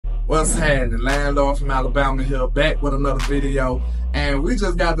What's happening? Landlord from Alabama here, back with another video. And we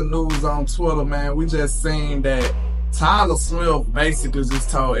just got the news on Twitter, man. We just seen that Tyler Smith basically just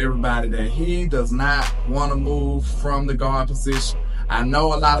told everybody that he does not want to move from the guard position. I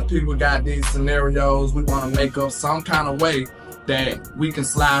know a lot of people got these scenarios. We want to make up some kind of way that we can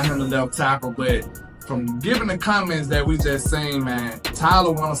slide him to left tackle, but from giving the comments that we just seen, man,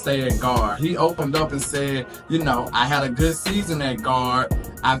 Tyler want to stay at guard. He opened up and said, you know, I had a good season at guard.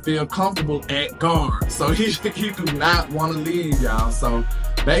 I feel comfortable at guard. So he do not want to leave, y'all. So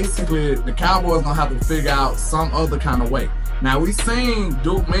basically, the Cowboys gonna have to figure out some other kind of way. Now, we seen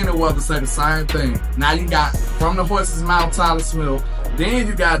Duke Manyweather say the same thing. Now you got, from the horse's mouth, Tyler Smith. Then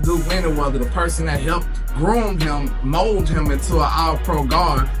you got Duke Manyweather, the person that helped groom him, mold him into an all-pro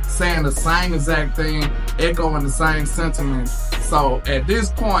guard, saying the same exact thing, echoing the same sentiments. So at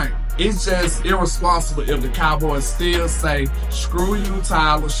this point, it's just irresponsible if the Cowboys still say, screw you,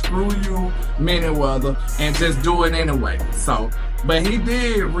 Tyler, screw you, Manyweather, and just do it anyway. So, but he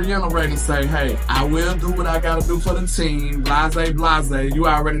did reiterate and say, hey, I will do what I gotta do for the team, blase, blase. You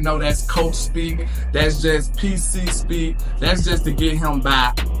already know that's coach speak. That's just PC speak. That's just to get him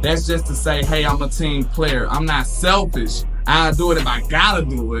by. That's just to say, hey, I'm a team player. I'm not selfish. I'll do it if I gotta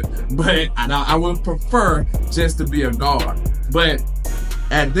do it, but I would prefer just to be a guard. But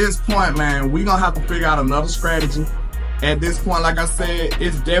at this point, man, we gonna have to figure out another strategy. At this point, like I said,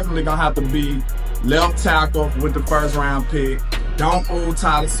 it's definitely gonna have to be left tackle with the first round pick. Don't move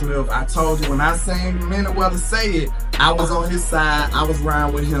Tyler Smith. I told you when I seen Manyweather say it, I was on his side. I was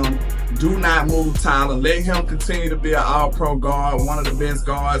riding with him. Do not move Tyler. Let him continue to be an all-pro guard, one of the best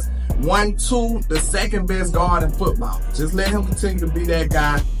guards. 1-2, the second best guard in football. Just let him continue to be that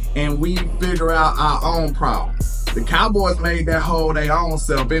guy, and we figure out our own problems. The Cowboys made that hole their own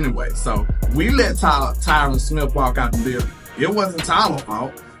self anyway, so we let Tyler Smith walk out the building. It wasn't Tyler's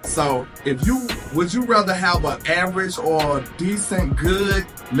fault. So would you rather have an average or decent, good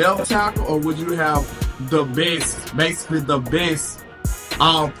left tackle, or would you have the best, basically the best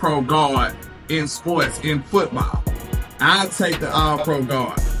all-pro guard in sports, in football? I'd take the all-pro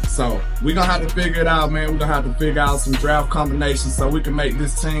guard. So we're gonna have to figure it out, man. We're gonna have to figure out some draft combinations so we can make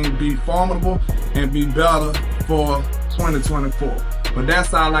this team be formidable and be better for 2024. But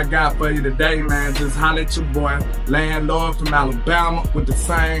that's all I got for you today, man. Just holler at your boy, Landlord from Alabama, with the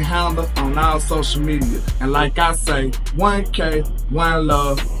same handle on all social media. And like I say, 1K, 1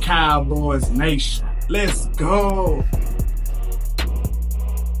 love, Cowboys Nation. Let's go.